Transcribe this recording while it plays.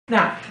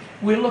Now,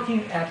 we're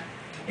looking at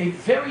a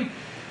very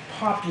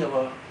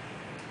popular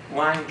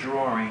line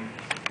drawing.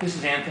 This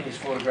is Anthony's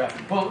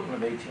photographic bulletin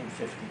of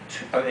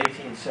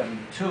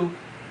 1872,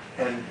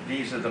 and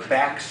these are the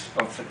backs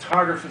of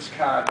photographers'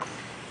 cards.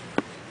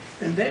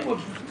 And they were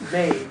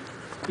made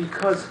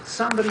because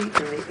somebody in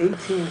the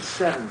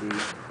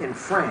 1870s in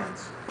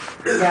France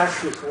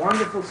cast this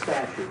wonderful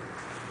statue.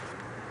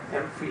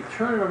 And if you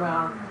turn it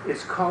around,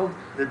 it's called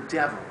the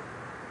Devil.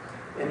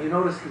 And you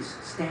notice he's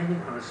standing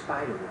on a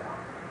spider web.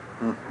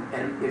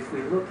 And if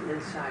we look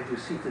inside, you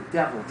see the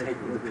devil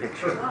taking the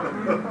picture.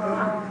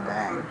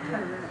 Dang.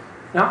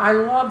 Now, I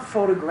love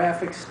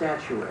photographic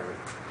statuary.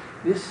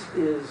 This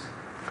is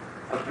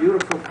a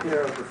beautiful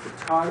pair of the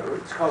photographer.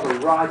 It's called the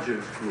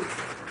Rogers Group.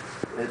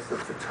 It's the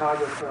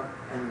photographer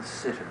and the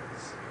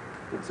sitters.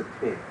 It's a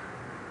pair.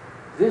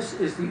 This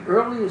is the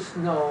earliest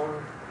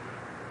known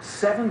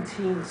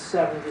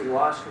 1770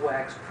 lost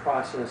wax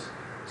process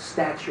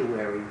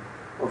statuary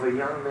of a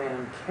young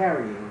man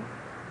carrying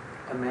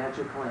a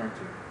magic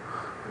lantern.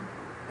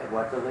 And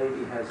what the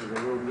lady has is a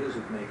little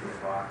music making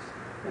box.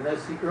 And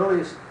that's the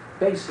earliest,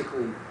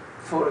 basically,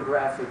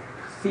 photographic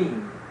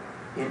theme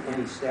in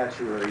any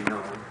statuary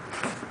known.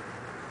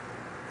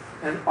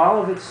 And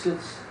all of it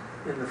sits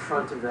in the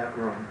front of that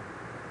room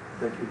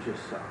that you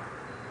just saw.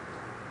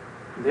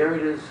 There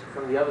it is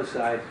from the other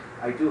side.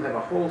 I do have a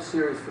whole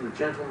series for the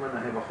gentlemen. I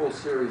have a whole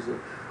series of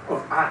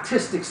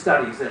artistic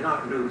studies. They're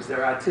not news.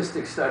 They're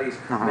artistic studies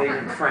made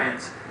in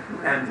France.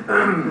 And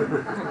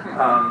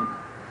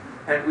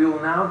we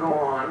will now go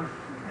on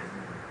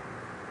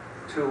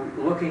to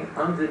looking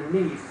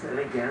underneath. And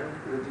again,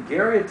 the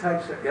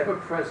daguerreotypes are ever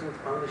present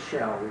on the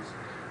shelves,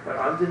 but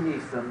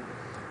underneath them,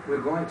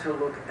 we're going to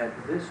look at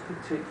this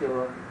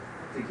particular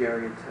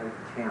daguerreotype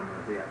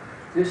camera there.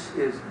 This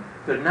is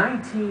the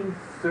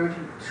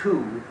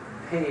 1932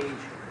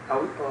 page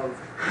out of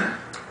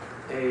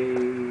a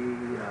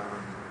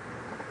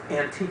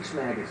Antiques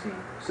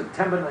magazine,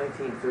 September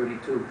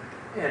 1932,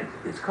 and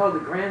it's called the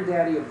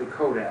Granddaddy of the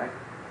Kodak,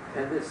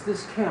 and it's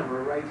this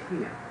camera right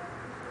here.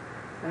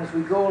 And as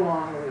we go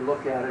along and we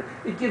look at it,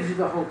 it gives you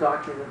the whole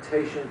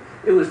documentation.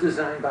 It was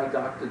designed by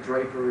Dr.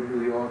 Draper in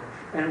New York,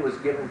 and it was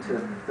given to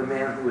the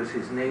man who was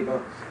his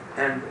neighbor.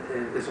 And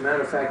as a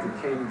matter of fact, it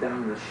came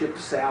down the ship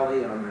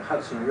Sally on the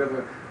Hudson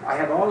River. I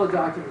have all the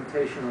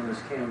documentation on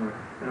this camera.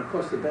 And of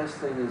course, the best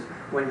thing is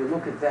when you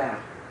look at that,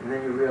 and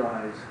then you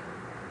realize,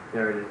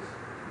 there it is.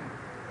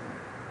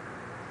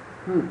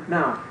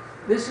 Now,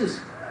 this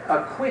is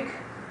a quick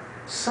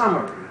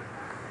summary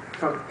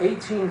from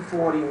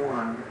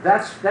 1841.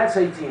 That's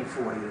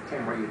 1840, the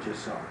camera you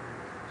just saw.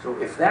 So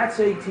if that's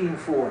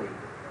 1840,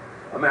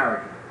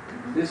 American,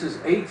 this is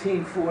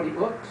 1840,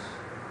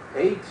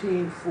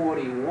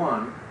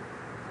 1841,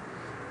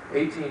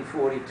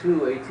 1842,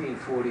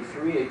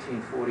 1843,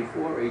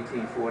 1844,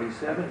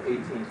 1847,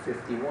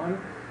 1851,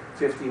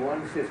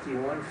 51,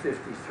 51,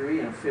 53,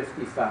 and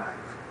 55.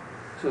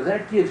 So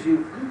that gives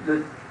you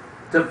the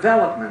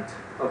development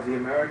of the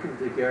American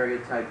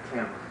daguerreotype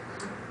camera.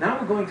 Now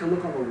we're going to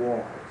look on the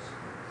walls.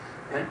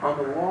 And on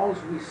the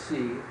walls we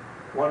see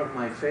one of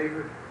my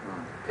favorite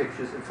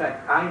pictures. In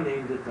fact, I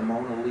named it the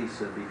Mona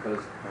Lisa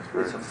because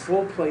it's a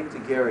full-plate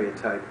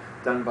daguerreotype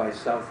done by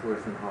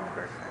Southworth and Hall.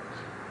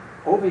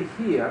 Over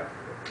here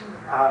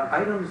are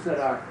items that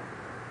are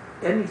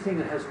anything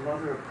that has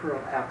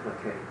mother-of-pearl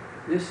applique.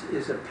 This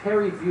is a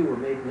Perry viewer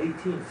made in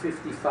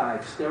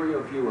 1855,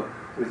 stereo viewer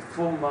with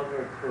full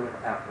mother-of-pearl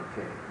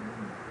applique.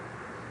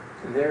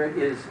 And there it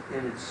is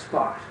in its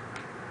spot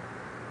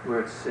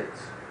where it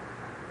sits.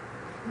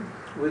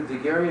 With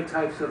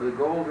daguerreotypes of the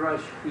gold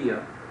rush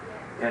here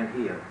and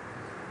here.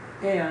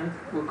 And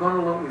we're going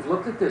to look, we've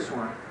looked at this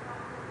one.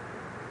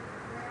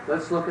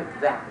 Let's look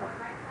at that one.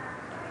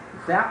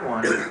 That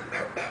one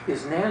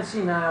is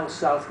Nancy Niles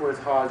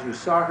Southworth Hawes. You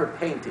saw her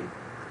painting.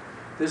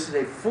 This is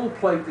a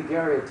full-plate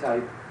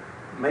daguerreotype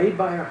made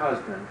by her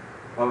husband,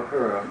 or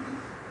her,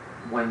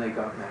 when they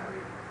got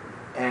married.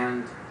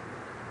 And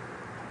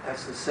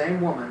that's the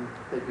same woman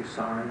that you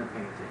saw in the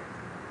painting.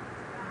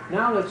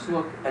 Now let's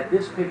look at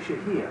this picture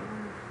here.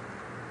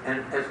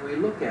 And as we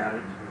look at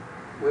it,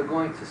 we're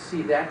going to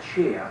see that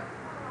chair,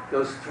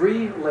 those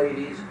three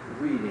ladies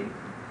reading,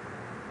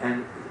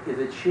 and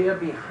the chair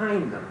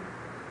behind them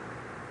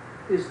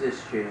is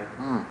this chair,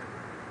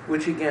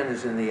 which again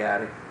is in the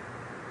attic.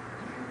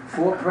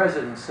 4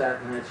 presidents sat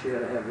in that chair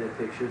to have their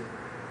pictures.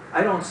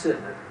 I don't sit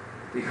in it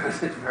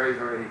because it's very,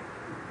 very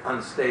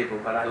unstable,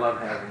 but I love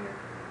having it.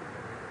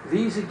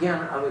 These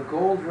again are the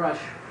Gold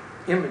Rush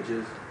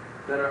images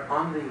that are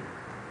on the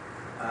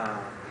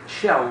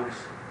shelves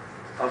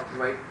up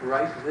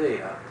right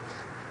there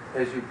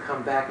as you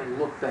come back and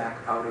look back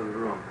out of the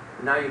room.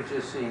 Now you've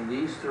just seen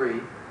these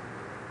 3.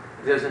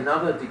 There's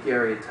another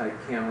daguerreotype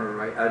camera,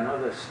 right?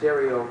 Another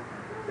stereo.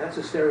 That's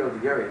a stereo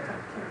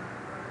daguerreotype camera.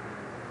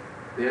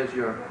 There's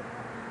your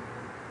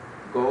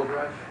Gold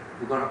Rush.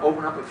 We're going to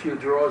open up a few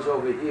drawers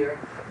over here,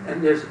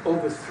 and there's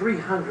over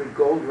 300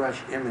 Gold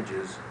Rush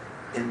images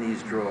in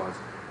these drawers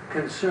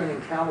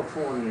concerning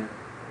California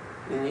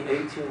in the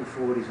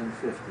 1840s and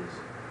 50s.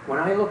 When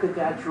I look at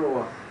that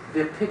drawer,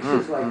 there are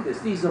pictures like this.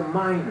 These are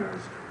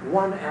minors,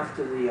 one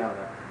after the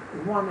other,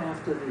 one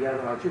after the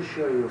other. I'll just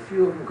show you a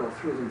few of them, go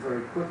through them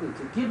very quickly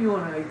to give you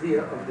an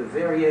idea of the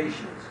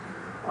variations.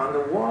 On the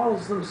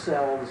walls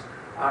themselves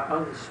are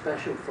other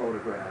special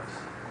photographs.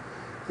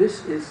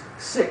 This is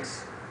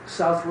 6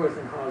 Southworth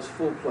and Hawes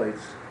full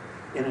plates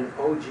in an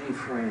OG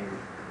frame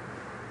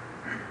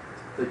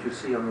that you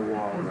see on the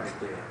wall right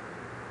there.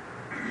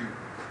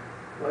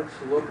 Let's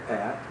look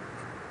at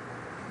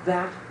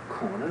that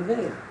corner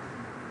there.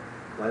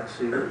 Let's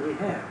see what we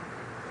have.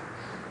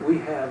 We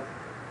have,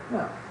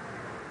 well,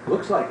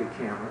 looks like a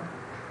camera.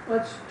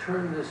 Let's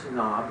turn this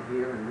knob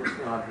here and this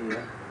knob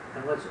here,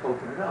 and let's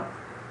open it up.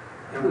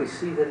 And we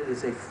see that it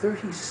is a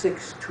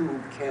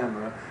 36-tube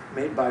camera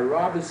made by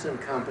Robertson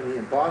Company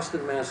in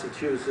Boston,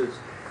 Massachusetts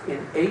in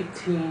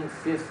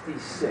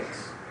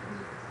 1856.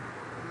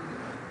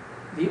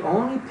 The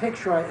only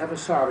picture I ever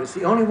saw of it, it's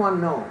the only one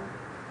known,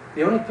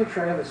 the only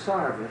picture I ever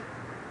saw of it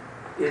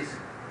is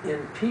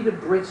in Peter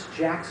Britt's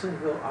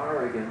Jacksonville,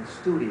 Oregon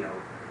studio.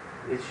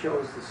 It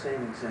shows the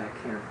same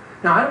exact camera.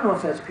 Now, I don't know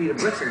if that's Peter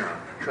Britt's or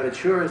not, but it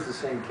sure is the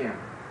same camera.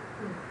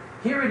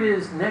 Here it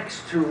is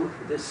next to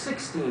the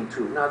 16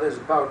 tube. Now, there's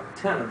about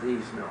 10 of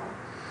these known.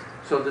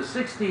 So the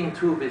 16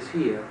 tube is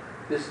here.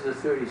 This is the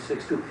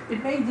 36 tube.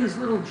 It made these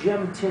little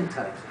gem tin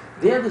types.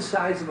 They're the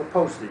size of a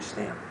postage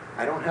stamp.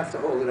 I don't have to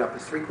hold it up.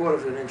 It's 3/4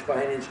 of an inch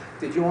by an inch.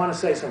 Did you want to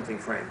say something,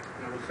 Frank?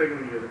 I was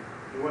thinking you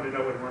wanted to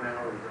know what 1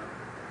 hour was up.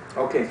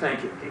 Okay,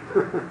 thank you.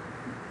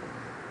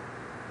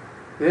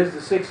 There's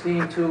the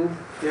 16 tube.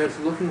 There's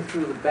looking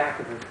through the back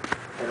of it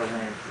at a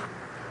lantern.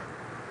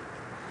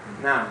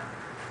 Now,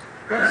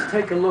 let's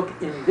take a look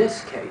in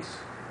this case,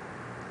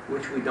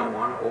 which we don't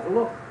want to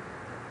overlook.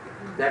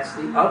 That's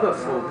the other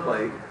full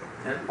plate,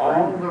 and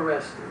all the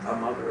rest are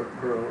mother of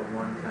pearl of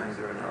one kind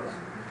or another.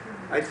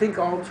 I think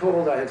all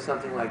told I have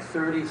something like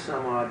 30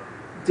 some odd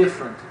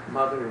different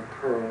mother of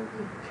pearl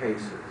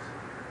cases.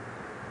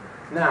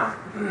 Now,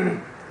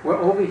 we're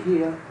over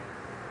here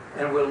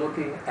and we're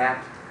looking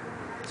at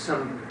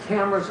some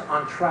cameras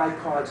on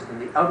tripods in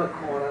the other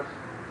corner,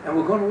 and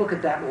we're going to look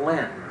at that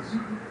lens.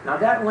 Now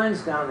that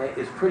lens down there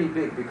is pretty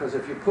big, because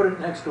if you put it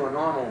next to a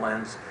normal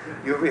lens,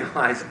 you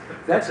realize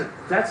that's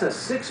a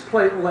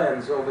 6-plate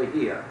lens over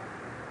here.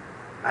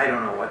 I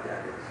don't know what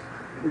that is.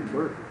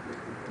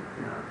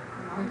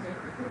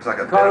 It's like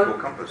a medical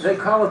compass. They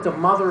call it the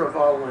mother of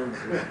all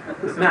lenses.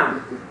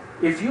 Now,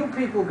 if you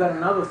people got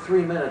another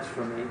 3 minutes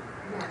from me,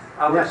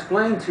 I'll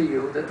explain to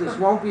you that this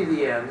won't be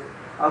the end.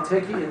 I'll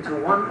take you into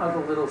one other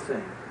little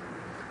thing.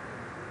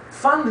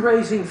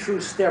 Fundraising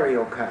through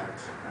stereo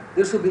cards.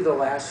 This will be the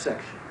last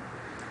section.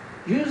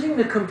 Using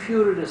the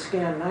computer to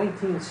scan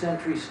 19th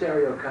century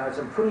stereo cards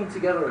and putting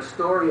together a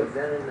story of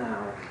then and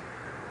now,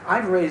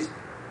 I've raised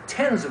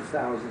tens of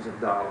thousands of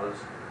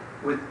dollars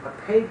with a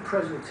paid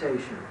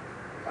presentation,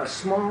 a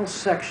small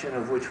section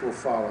of which will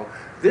follow.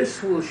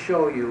 This will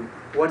show you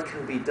what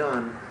can be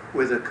done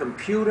with a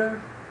computer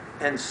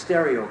and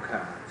stereo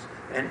cards.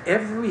 And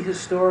every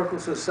historical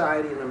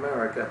society in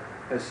America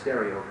has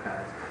stereo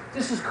cards.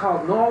 This is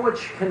called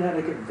Norwich,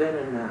 Connecticut, Then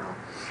and Now.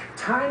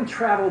 Time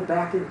travel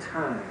back in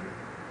time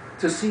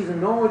to see the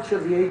Norwich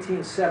of the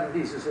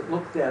 1870s as it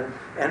looked then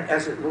and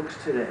as it looks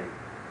today.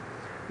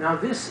 Now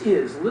this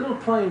is Little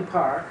Plain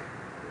Park,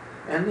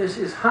 and this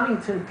is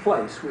Huntington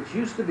Place, which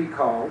used to be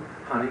called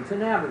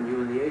Huntington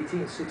Avenue in the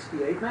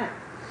 1868 map.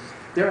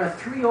 There are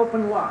 3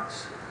 open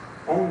lots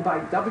owned by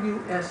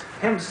W.S.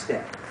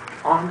 Hempstead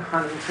on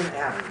Huntington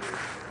Avenue.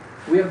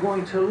 We are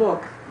going to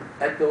look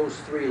at those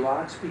 3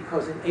 lots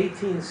because in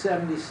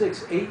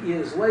 1876, 8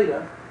 years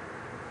later,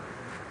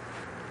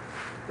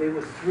 they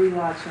were 3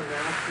 lots and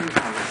now 3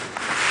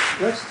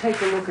 houses. Let's take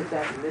a look at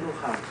that middle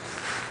house,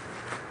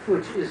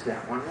 which is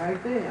that one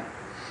right there.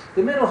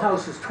 The middle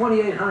house is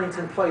 28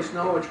 Huntington Place,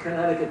 Norwich,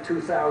 Connecticut,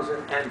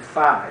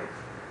 2005.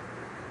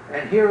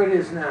 And here it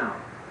is now.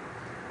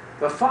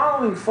 The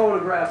following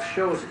photograph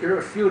shows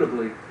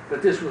irrefutably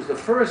that this was the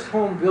first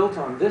home built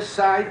on this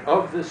side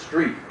of the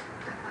street.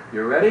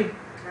 You ready? Ready.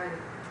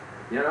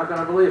 You're not going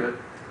to believe it.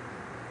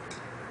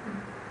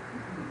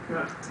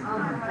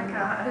 Oh my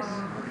gosh.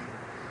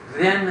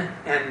 Then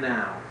and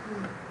now.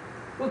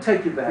 We'll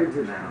take you back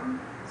to now.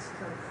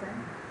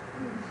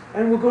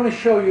 And we're going to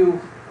show you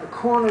a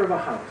corner of a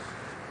house.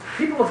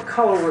 People of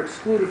color were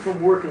excluded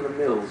from work in the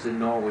mills in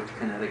Norwich,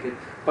 Connecticut,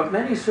 but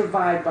many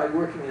survived by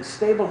working as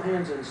stable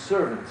hands and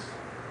servants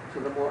to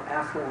the more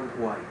affluent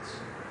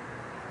whites.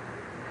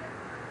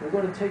 We're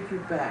going to take you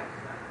back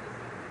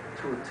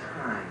to a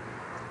time.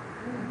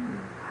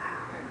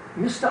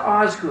 Mr.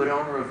 Osgood,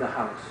 owner of the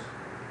house.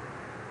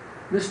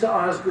 Mr.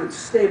 Osgood's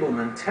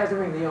stableman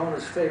tethering the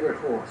owner's favorite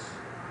horse.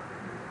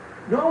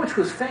 Norwich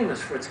was famous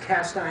for its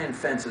cast iron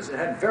fences. It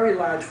had very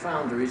large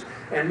foundries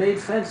and made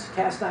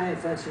cast iron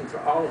fencing for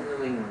all of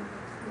New England.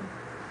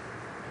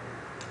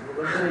 And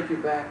we're going to take you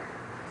back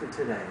to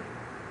today.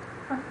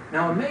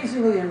 Now,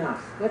 amazingly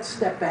enough, let's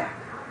step back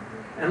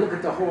and look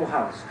at the whole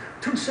house.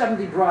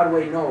 270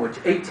 Broadway, Norwich,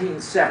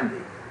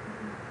 1870.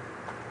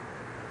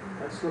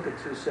 Let's look at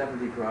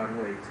 270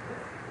 Broadway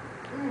today.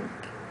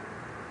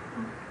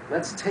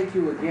 Let's take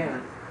you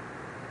again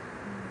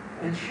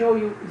and show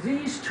you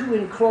these two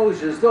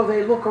enclosures, though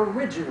they look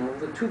original,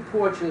 the two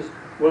porches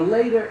were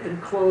later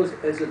enclosed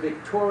as a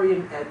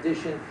Victorian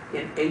addition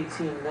in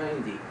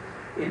 1890.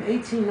 In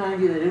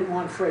 1890, they didn't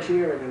want fresh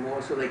air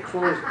anymore, so they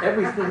closed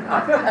everything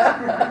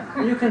up.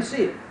 You can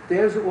see it.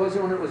 There's it was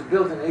when it was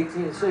built in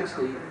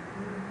 1860,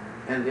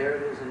 and there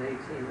it is in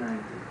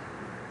 1890.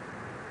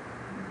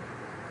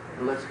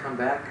 And let's come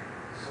back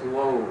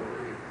slowly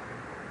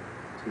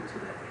to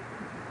today.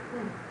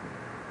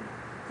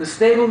 The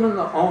stableman,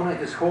 the owner,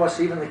 his horse,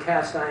 even the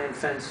cast iron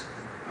fence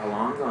are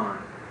long gone.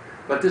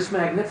 But this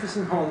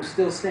magnificent home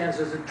still stands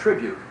as a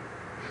tribute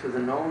to the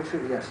Norwich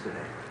of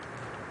yesterday.